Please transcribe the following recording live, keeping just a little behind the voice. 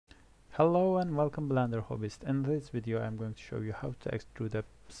Hello and welcome Blender Hobbyist. In this video I'm going to show you how to extrude a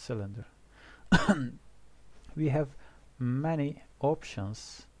cylinder. We have many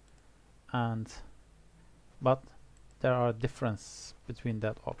options but there are differences between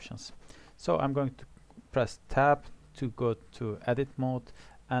that options. So I'm going to press tab to go to edit mode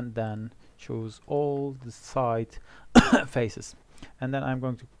and then choose all the side faces, and then I'm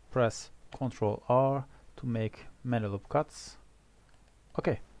going to press Ctrl R to make many loop cuts.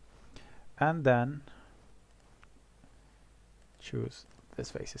 Okay. And then choose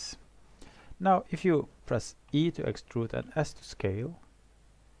these faces. Now if you press E to extrude and S to scale,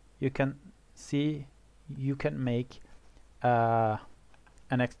 you can see you can make an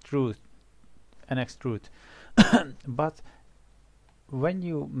extrude but when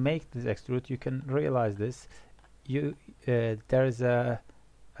you make this extrude, you can realize this, there is a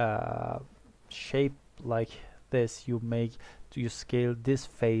shape like this you scale this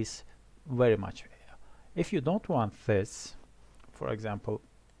face very much. If you don't want this, for example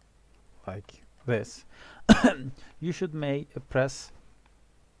like this, you should press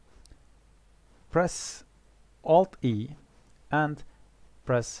Alt E and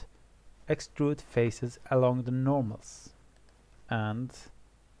press extrude faces along the normals and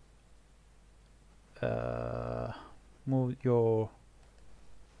move your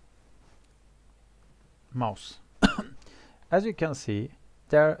mouse. As you can see,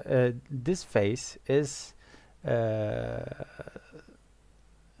 there this face is we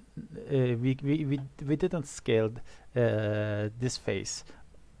didn't scale this face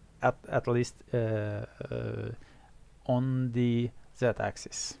at least on the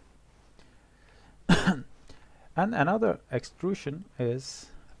z-axis. And another extrusion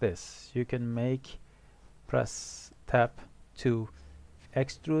is this. You can press tab to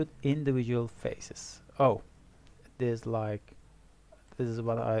extrude individual faces. Oh, this is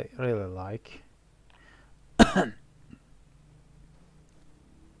what I really like.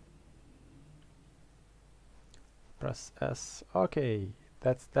 Press S. Okay,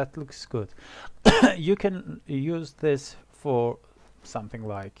 that looks good. You can use this for something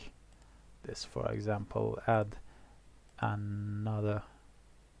like this. For example, add another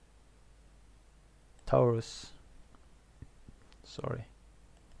torus. Sorry.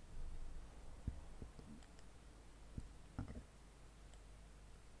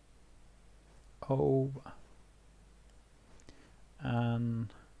 Oh,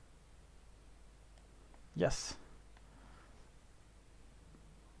 and yes,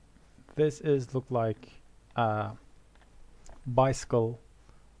 this look like a bicycle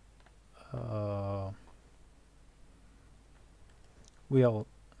wheel.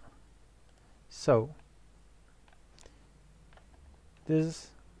 So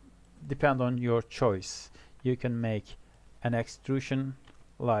this depend on your choice. You can make an extrusion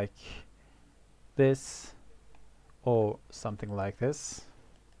like this or something like this.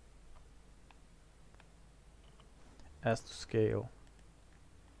 As to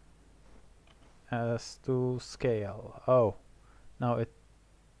scale. Oh, now it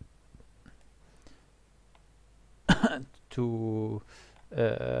to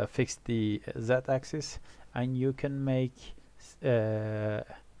fix the z-axis, and you can make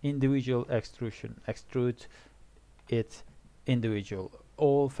individual extrude it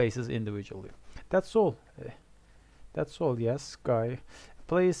all faces individually. That's all. Yes, guy,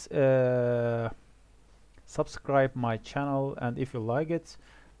 please subscribe my channel, and if you like it,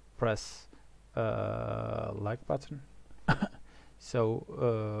 press like button.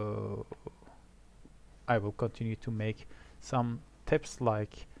 So I will continue to make some tips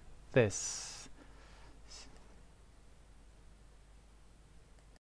like this.